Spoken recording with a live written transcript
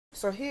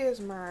So here's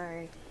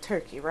my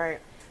turkey, right?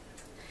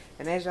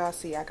 And as y'all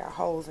see, I got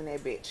holes in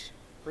that bitch.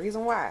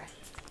 Reason why?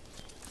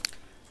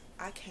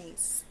 I can't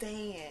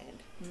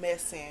stand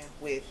messing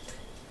with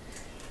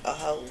a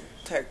whole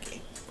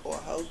turkey or a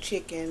whole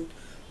chicken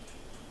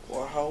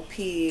or a whole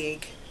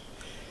pig.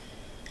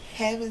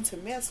 Having to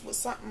mess with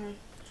something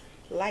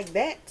like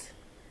that,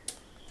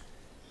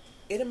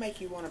 it'll make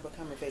you want to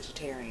become a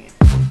vegetarian.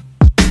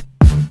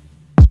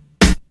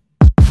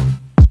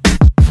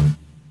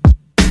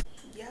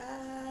 Yo,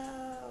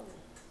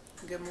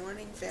 good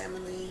morning,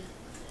 family.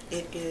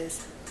 It is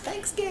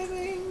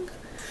Thanksgiving,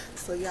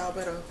 so y'all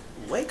better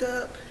wake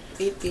up.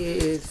 It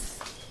is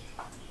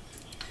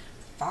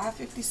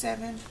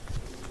 5:57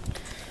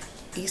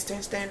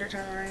 Eastern Standard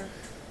Time.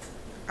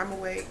 I'm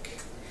awake.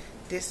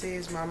 This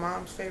is my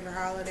mom's favorite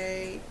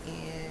holiday,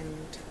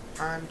 and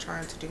I'm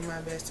trying to do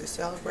my best to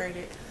celebrate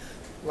it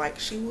like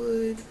she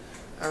would.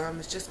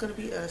 It's just gonna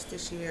be us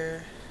this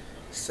year,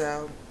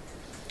 so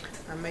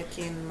I'm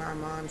making my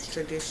mom's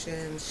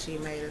tradition. She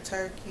made a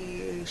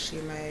turkey, she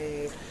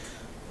made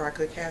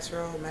broccoli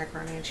casserole,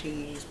 macaroni and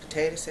cheese,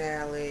 potato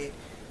salad,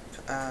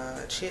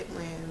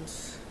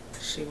 chitlins,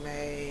 she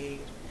made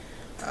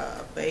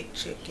baked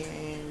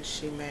chicken,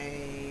 she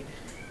made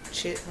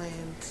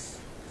chitlins.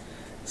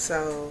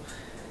 So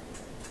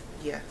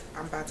yeah,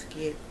 I'm about to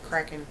get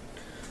cracking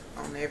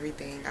on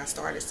everything. I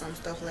started some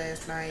stuff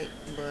last night,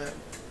 but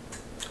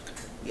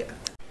yeah.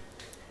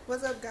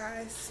 What's up,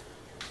 guys?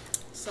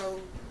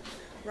 So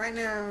right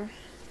now,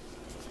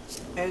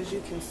 as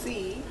you can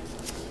see,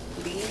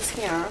 these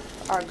here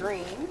are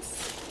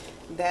greens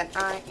that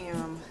I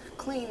am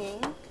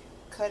cleaning,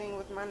 cutting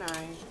with my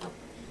knife,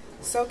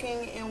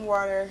 soaking in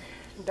water.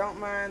 Don't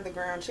mind the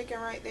ground chicken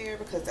right there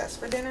because that's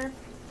for dinner.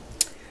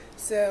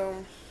 So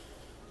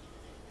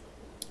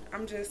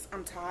I'm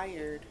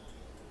tired.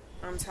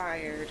 I'm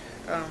tired.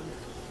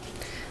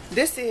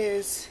 This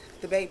is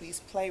the baby's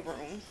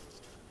playroom.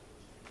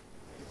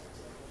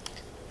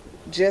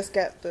 Just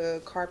got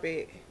the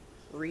carpet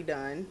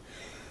redone,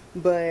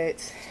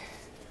 but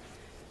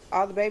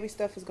all the baby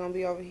stuff is gonna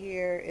be over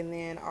here, and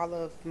then all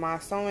of my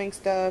sewing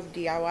stuff,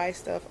 DIY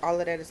stuff, all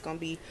of that is gonna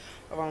be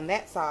on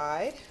that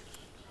side.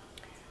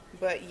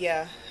 But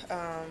yeah,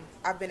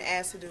 I've been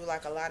asked to do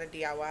like a lot of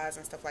DIYs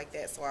and stuff like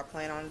that, so I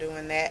plan on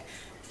doing that.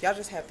 Y'all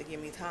just have to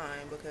give me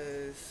time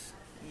because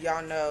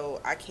y'all know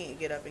I can't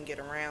get up and get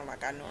around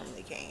like I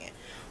normally can,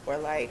 or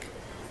like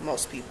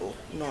most people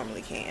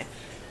normally can.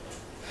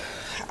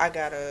 I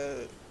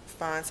gotta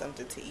find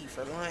something to eat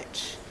for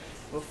lunch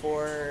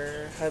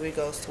before hubby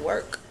goes to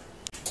work.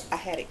 I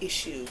had an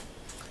issue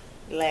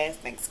last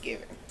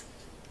Thanksgiving.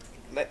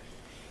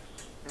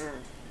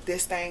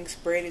 This thing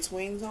spread its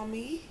wings on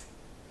me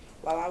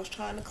while I was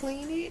trying to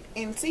clean it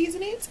and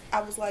season it.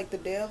 I was like, the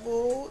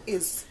devil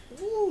is,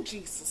 ooh,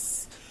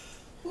 Jesus.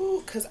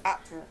 Ooh, cause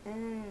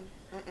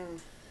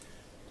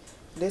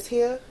this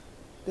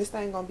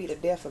thing gonna be the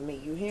death of me.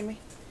 You hear me?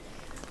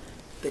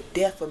 The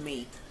death of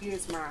me.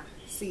 Here's my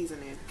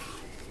seasoning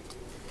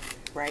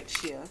right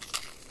here.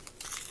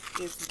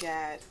 It's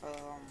got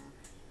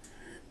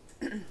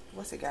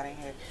what's it got in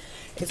here?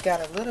 It's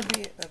got a little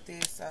bit of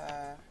this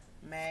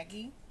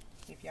Maggi.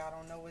 If y'all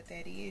don't know what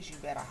that is, you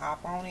better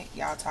hop on it.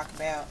 Y'all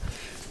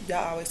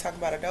always talk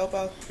about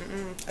adobo.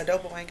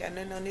 Adobo ain't got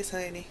nothing on this,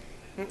 honey.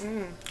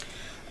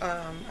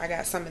 I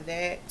got some of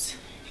that,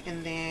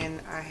 and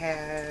then I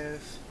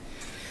have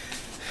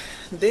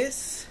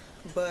this,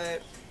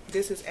 but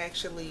this is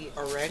actually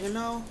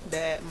oregano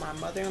that my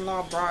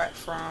mother-in-law brought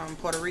from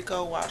Puerto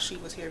Rico while she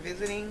was here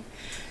visiting.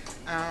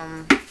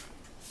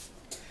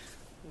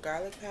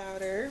 Garlic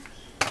powder,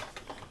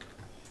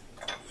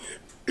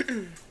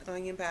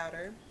 onion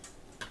powder,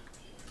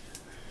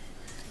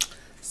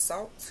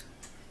 salt,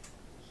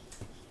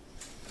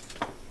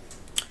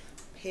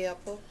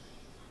 pepper,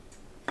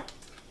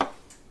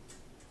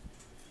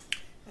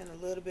 and a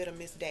little bit of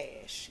Miss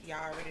Dash.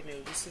 Y'all already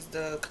knew this is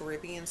the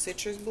Caribbean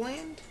citrus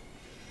blend.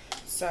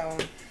 So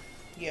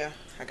yeah,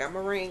 I got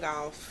my ring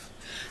off.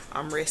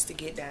 I'm ready to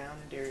get down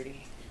and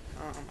dirty.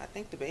 I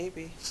think the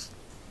baby.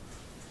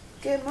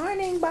 Good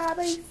morning,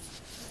 Bobby.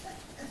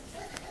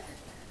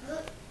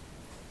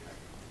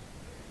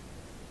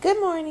 Good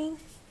morning.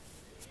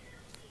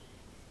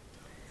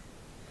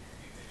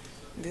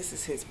 This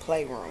is his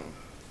playroom.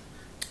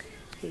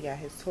 He got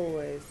his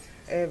toys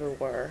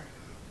everywhere.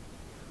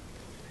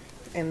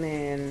 And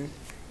then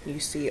you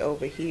see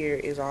over here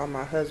is all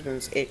my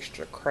husband's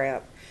extra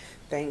crap.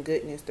 Thank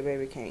goodness the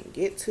baby can't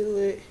get to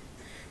it.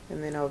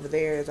 And then over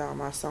there is all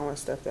my sewing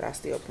stuff that I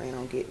still plan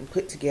on getting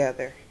put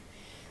together.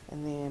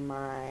 And then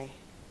my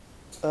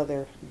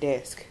other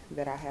desk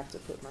that I have to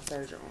put my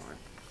serger on.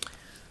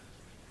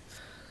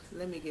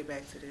 Let me get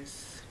back to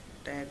this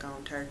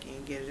daggone turkey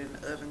and get it in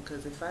the oven,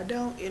 because if I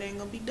don't, it ain't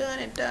gonna be done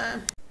in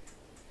time.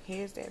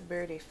 Here's that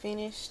birdie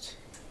finished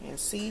and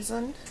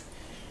seasoned.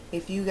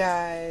 If you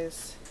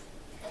guys,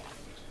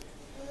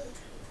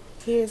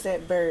 here's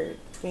that bird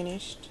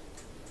finished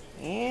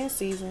and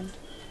seasoned.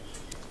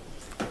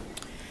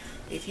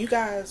 If you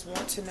guys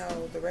want to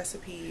know the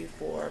recipe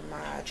for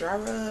my dry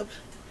rub,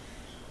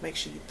 make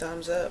sure you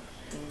thumbs up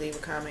and leave a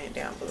comment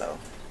down below.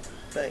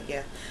 But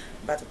yeah,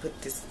 I'm about to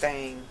put this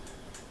thing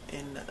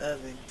in the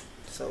oven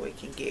so it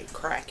can get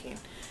cracking.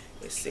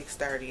 It's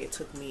 6:30. It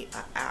took me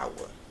an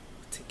hour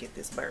to get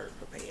this bird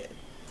prepared.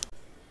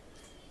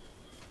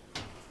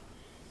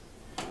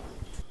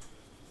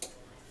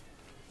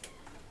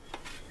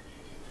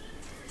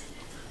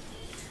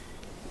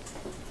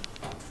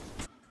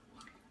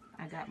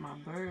 I got my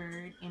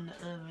bird in the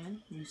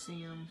oven. You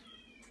see him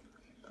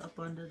up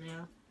under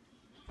there.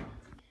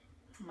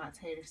 My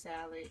tater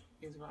salad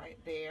is right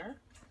there.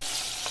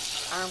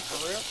 I'm for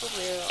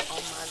real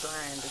on my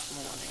grind this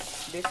morning.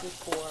 This is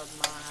for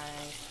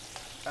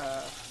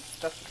my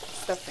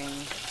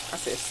stuffing. I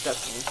said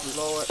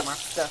stuffing. Lord, my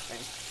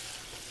stuffing.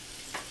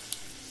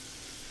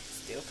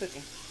 Still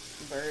cooking.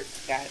 Bird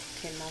got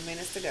 10 more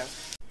minutes to go.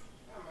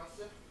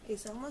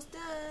 It's almost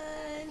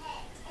done.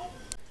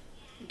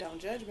 Don't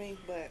judge me,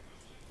 but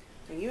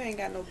when you ain't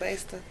got no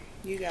baster,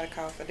 you gotta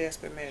call for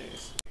desperate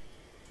measures.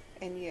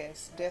 And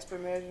yes,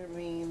 desperate measure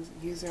means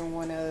using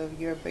one of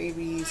your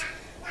baby's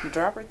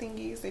dropper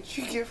thingies that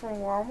you get from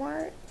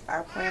Walmart.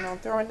 I plan on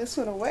throwing this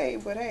one away,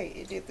 but hey,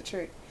 it did the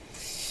trick.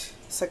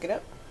 Suck it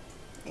up,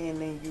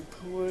 and then you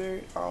pour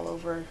it all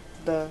over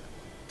the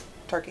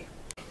turkey.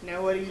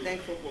 Now, what are you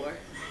thankful for?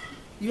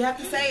 You have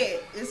to say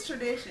it. It's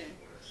tradition.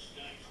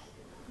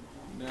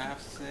 Do I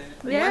have to say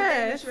it? Yes. One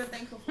thing that you're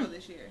thankful for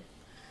this year.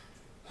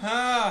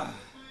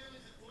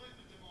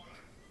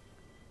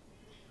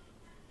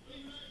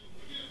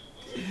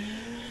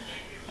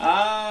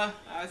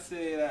 I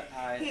say that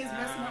He's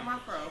messing up my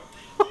fro.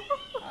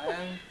 I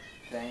am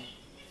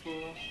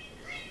thankful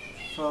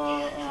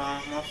for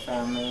my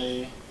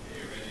family,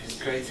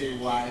 this crazy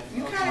wife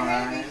of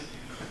mine,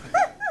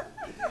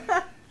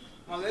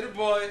 my little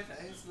boy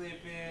that is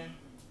sleeping,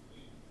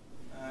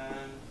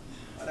 and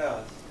what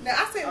else? Now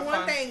I said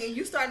one thing and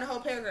you starting the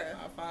whole paragraph.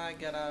 I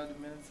finally got out of the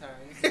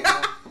military.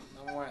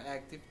 No more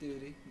active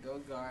duty. Go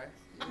guard.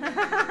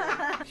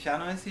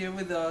 Shana is here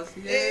with us.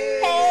 Yay!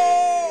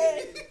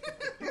 Hey!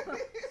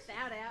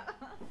 Shout out.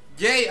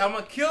 Jay, I'm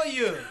gonna kill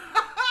you.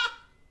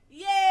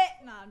 Yeah.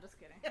 No, I'm just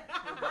kidding. Put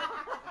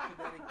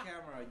that in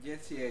camera.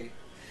 Yes, yay.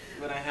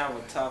 We're gonna have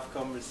a tough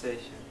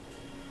conversation.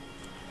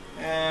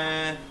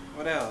 And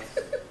what else?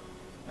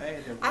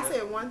 Hey, I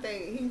said one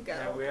thing. He's got.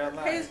 Yeah, we're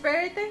alive. He's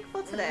very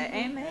thankful today.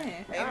 Mm-hmm.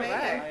 Amen. Amen. All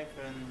right. Life,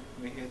 and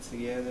we're here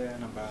together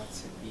and about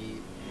to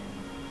eat.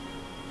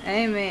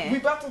 Amen. We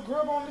about to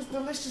grub on this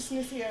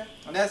deliciousness here.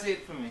 And that's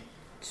it for me.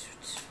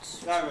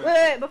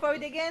 Wait, before we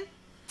dig in,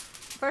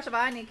 first of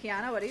all, I need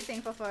Kiana. What are you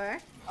thankful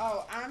for?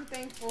 Oh, I'm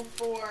thankful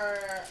for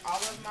all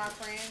of my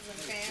friends and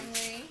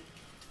family.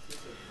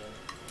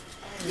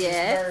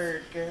 Yes. This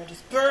bird, girl,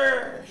 this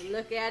bird.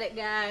 Look at it,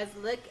 guys.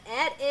 Look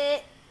at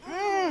it.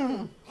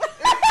 Mm.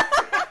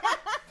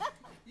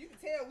 You can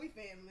tell we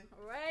family.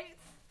 Right?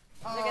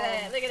 Look at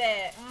that. Look at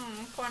that.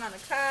 Corn on the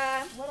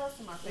cob. What else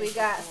am I thankful We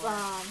got for?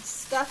 some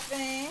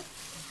stuffing.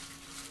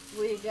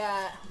 We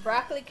got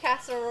broccoli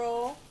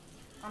casserole.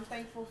 I'm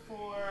thankful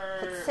for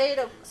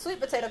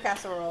Sweet potato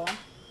casserole.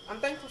 I'm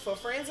thankful for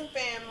friends and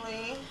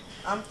family.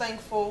 I'm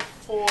thankful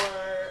for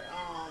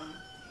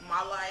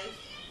my life.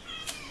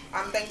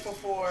 I'm thankful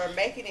for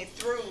making it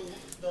through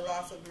the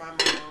loss of my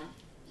mom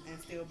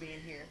and still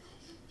being here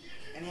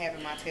and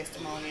having my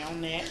testimony on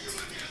that.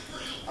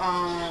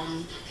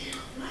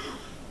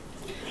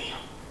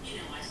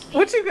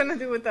 What you gonna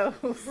do with those?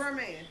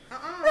 Merman.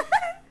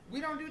 We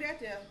don't do that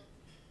there.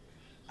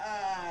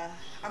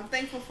 I'm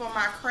thankful for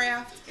my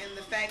craft and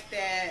the fact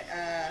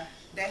that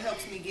that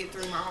helps me get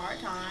through my hard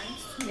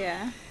times.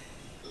 Yeah.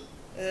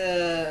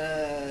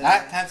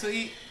 Alright, time to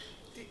eat.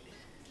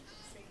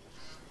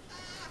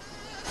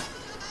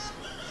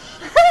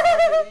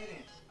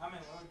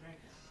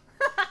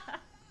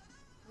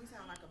 We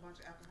sound like a bunch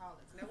of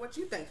alcoholics. Now, what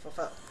you thankful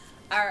for?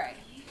 All right.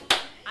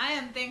 I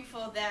am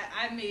thankful that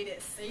I made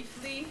it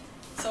safely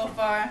so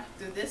far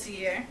through this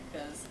year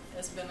because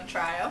it's been a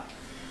trial.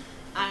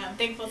 I am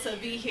thankful to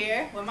be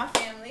here with my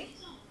family.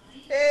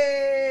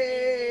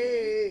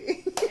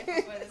 Hey!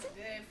 Thankful for this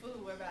good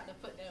food we're about to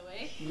put their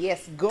way.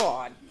 Yes,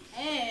 God.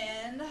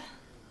 And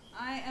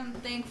I am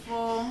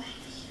thankful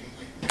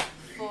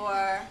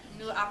for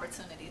new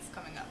opportunities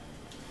coming up.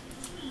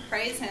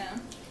 Praise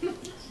Him.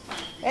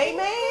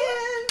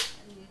 Amen.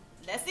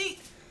 Let's eat.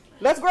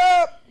 Let's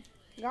grub.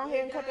 Go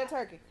ahead and cut that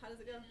turkey. How does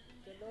it go?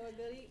 Good Lord,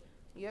 good eat.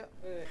 Yep.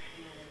 Good.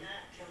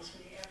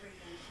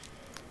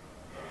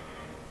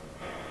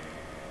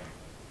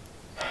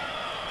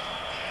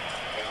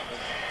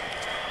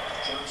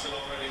 Johnson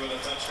already with a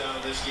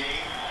touchdown this game.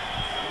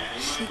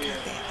 She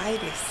got the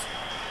itis.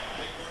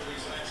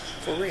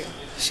 For real.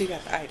 She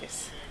got the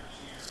itis.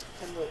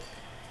 And look,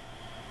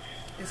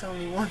 it's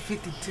only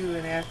 1:52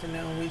 in the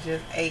afternoon. We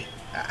just ate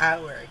an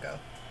hour ago.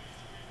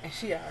 And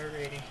she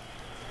already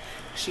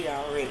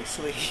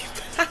asleep.